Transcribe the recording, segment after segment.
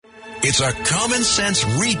It's a common sense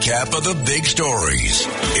recap of the big stories.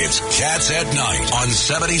 It's Cats at Night on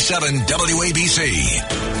 77 WABC.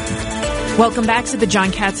 Welcome back to the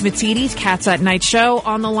John Catsimatidis Cats at Night show.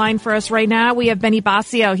 On the line for us right now, we have Benny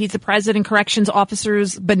Basio. He's the president, Corrections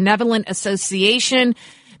Officers Benevolent Association.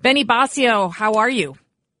 Benny Basio, how are you?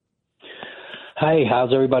 Hey,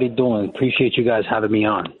 how's everybody doing? Appreciate you guys having me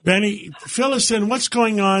on. Benny, fill us in. What's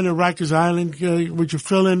going on at Rikers Island? Would you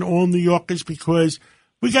fill in all New Yorkers? Because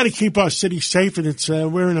we got to keep our city safe, and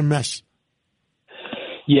we're in a mess.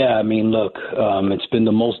 Yeah, I mean, look, it's been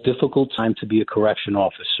the most difficult time to be a correction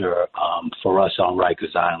officer for us on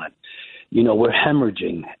Rikers Island. You know, we're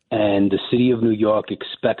hemorrhaging, and the city of New York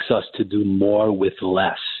expects us to do more with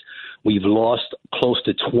less. We've lost close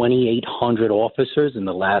to 2,800 officers in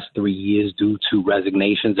the last 3 years due to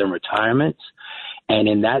resignations and retirements. And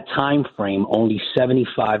in that time frame, only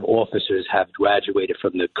 75 officers have graduated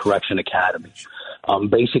from the Correction Academy,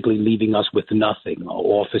 basically leaving us with nothing.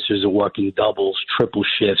 Officers are working doubles, triple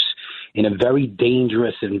shifts in a very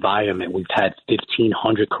dangerous environment. We've had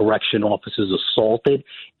 1,500 correction officers assaulted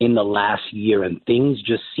in the last year, and things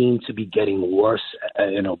just seem to be getting worse,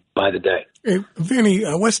 by the day. Hey, Vinny,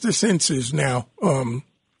 what's the census now on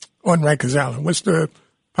Rikers Island? What's the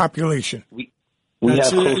population?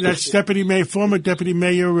 That's former Deputy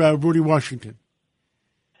Mayor Rudy Washington.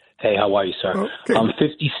 Hey, how are you, sir? Okay.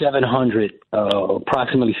 5,700,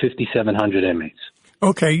 approximately 5,700 inmates.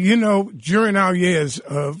 Okay, you know, during our years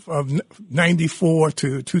of 94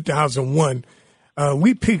 to 2001,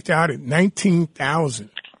 we peaked out at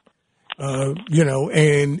 19,000. And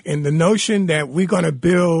the notion that we're going to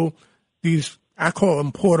build these, I call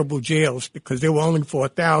them portable jails because they were only for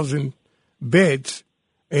 1,000 beds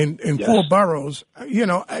in yes. 4 boroughs,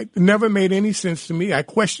 it never made any sense to me. I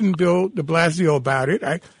questioned Bill de Blasio about it.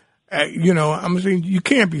 I'm saying you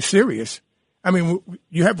can't be serious. I mean,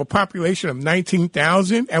 you have a population of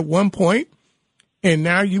 19,000 at one point, and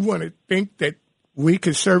now you want to think that we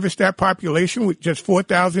could service that population with just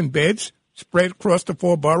 4,000 beds spread across the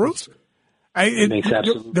 4 boroughs?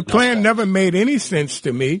 The plan never made any sense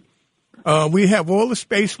to me. We have all the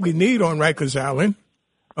space we need on Rikers Island,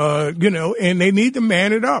 and they need to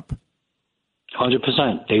man it up.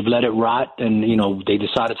 100%. They've let it rot, and, they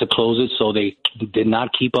decided to close it, so they did not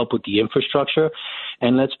keep up with the infrastructure.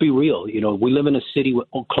 And let's be real, we live in a city with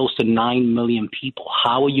close to 9 million people.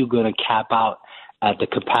 How are you going to cap out at the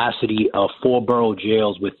capacity of 4 borough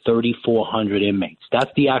jails with 3,400 inmates?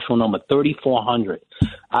 That's the actual number, 3,400.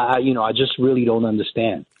 I just really don't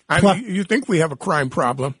understand. You think we have a crime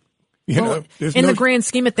problem? The grand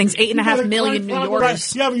scheme of things, 8.5 million New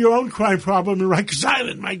Yorkers. You have your own crime problem in Rikers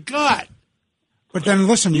Island. My God. But then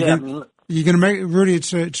listen, you're going to make Rudy. It's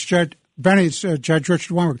Judge Benny. It's Judge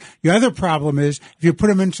Richard Weinberg. Your other problem is if you put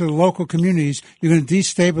them into the local communities, you're going to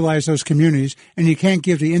destabilize those communities, and you can't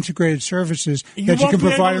give the integrated services that you can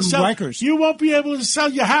provide them Rikers. You won't be able to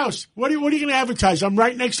sell your house. What are you going to advertise? I'm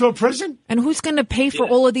right next to a prison. And who's going to pay for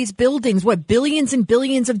all of these buildings? What, billions and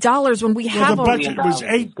billions of dollars when we have the budget was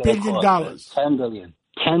 $8 billion. $10 billion.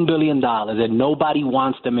 $10 billion, and nobody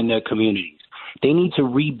wants them in their communities. They need to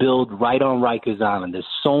rebuild right on Rikers Island. There's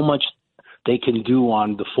so much they can do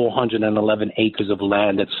on the 411 acres of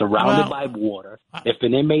land that's surrounded by water. If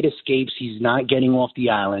an inmate escapes, he's not getting off the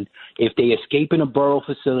island. If they escape in a borough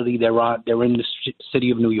facility, they're in the city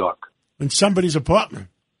of New York. In somebody's apartment.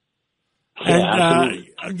 Yeah,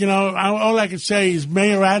 and, all I can say is,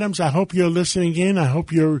 Mayor Adams, I hope you're listening in. I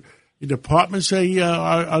hope your departments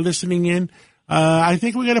are listening in. I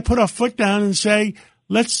think we got to put our foot down and say,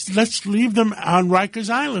 Let's leave them on Rikers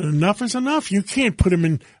Island. Enough is enough. You can't put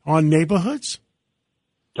them on neighborhoods.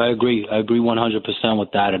 I agree 100%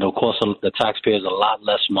 with that. And, of course, the taxpayers a lot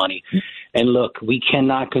less money. And, look, we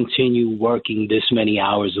cannot continue working this many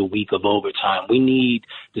hours a week of overtime. We need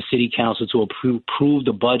the city council to approve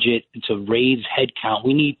the budget to raise headcount.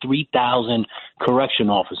 We need 3,000 correction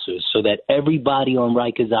officers so that everybody on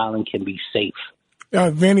Rikers Island can be safe.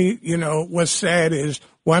 Vinny, what's sad is,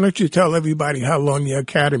 why don't you tell everybody how long the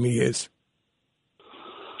academy is?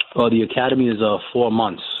 Well, the academy is 4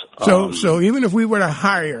 months. So even if we were to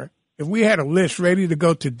hire, if we had a list ready to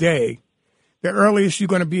go today, the earliest you're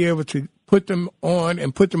going to be able to put them on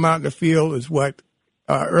and put them out in the field is what,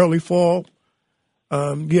 early fall?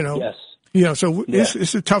 Yes. So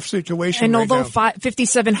it's a tough situation. And right although now.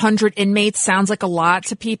 5,700 inmates sounds like a lot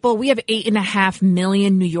to people, we have 8.5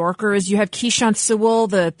 million New Yorkers. You have Keechant Sewell,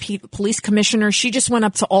 the police commissioner. She just went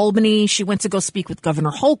up to Albany. She went to go speak with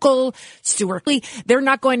Governor Hochul, Stuart Lee. They're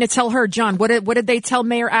not going to tell her, John, what did they tell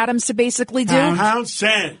Mayor Adams to basically do? Pound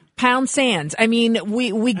sand. Pound sand. I mean,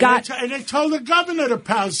 we got. And they told the governor to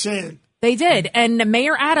pound sand. They did. And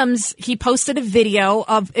Mayor Adams, he posted a video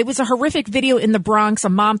it was a horrific video in the Bronx, a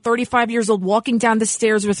mom, 35 years old, walking down the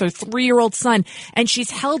stairs with her 3-year-old son, and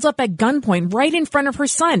she's held up at gunpoint right in front of her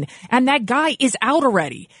son. And that guy is out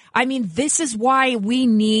already. I mean, this is why we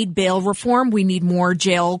need bail reform. We need more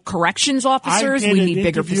jail corrections officers. We need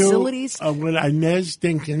bigger facilities. With Inez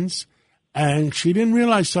Dinkins, and she didn't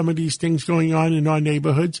realize some of these things going on in our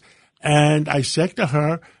neighborhoods. And I said to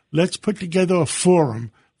her, let's put together a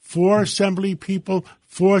forum. 4 assembly people,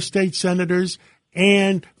 4 state senators,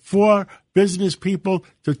 and 4 business people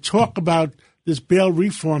to talk about this bail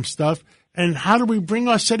reform stuff and how do we bring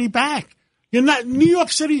our city back. New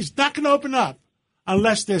York City's not going to open up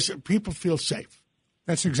unless people feel safe.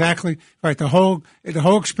 That's exactly right. The whole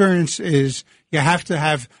experience is you have to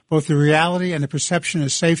have both the reality and the perception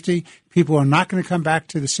of safety. People are not going to come back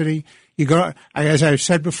to the city. You go, as I've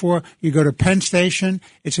said before, you go to Penn Station.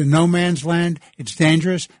 It's a no man's land. It's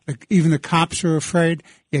dangerous. Even the cops are afraid.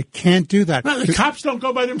 You can't do that. No, the cops don't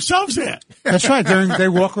go by themselves there. That's right. They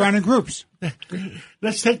walk around in groups.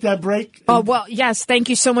 Let's take that break. Well, yes. Thank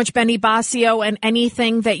you so much, Benny Basio. And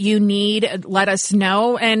anything that you need, let us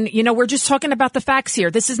know. And, we're just talking about the facts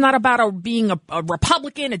here. This is not about being a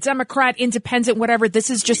Republican, a Democrat, independent, whatever.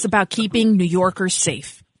 This is just about keeping New Yorkers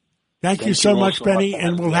safe. Thank you so much, Benny,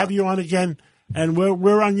 and we'll have you on again. And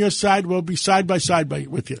we're on your side. We'll be side by side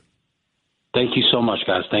with you. Thank you so much,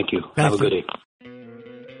 guys. Thank you. Have a good day.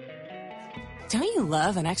 Don't you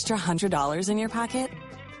love an extra $100 in your pocket?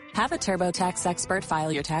 Have a TurboTax expert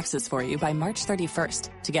file your taxes for you by March 31st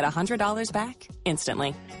to get $100 back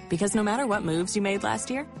instantly. Because no matter what moves you made last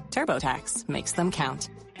year, TurboTax makes them count.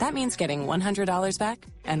 That means getting $100 back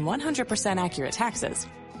and 100% accurate taxes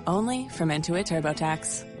only from Intuit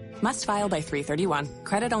TurboTax. Must file by 3/31.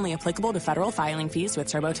 Credit only applicable to federal filing fees with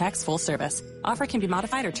TurboTax full service. Offer can be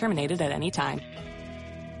modified or terminated at any time.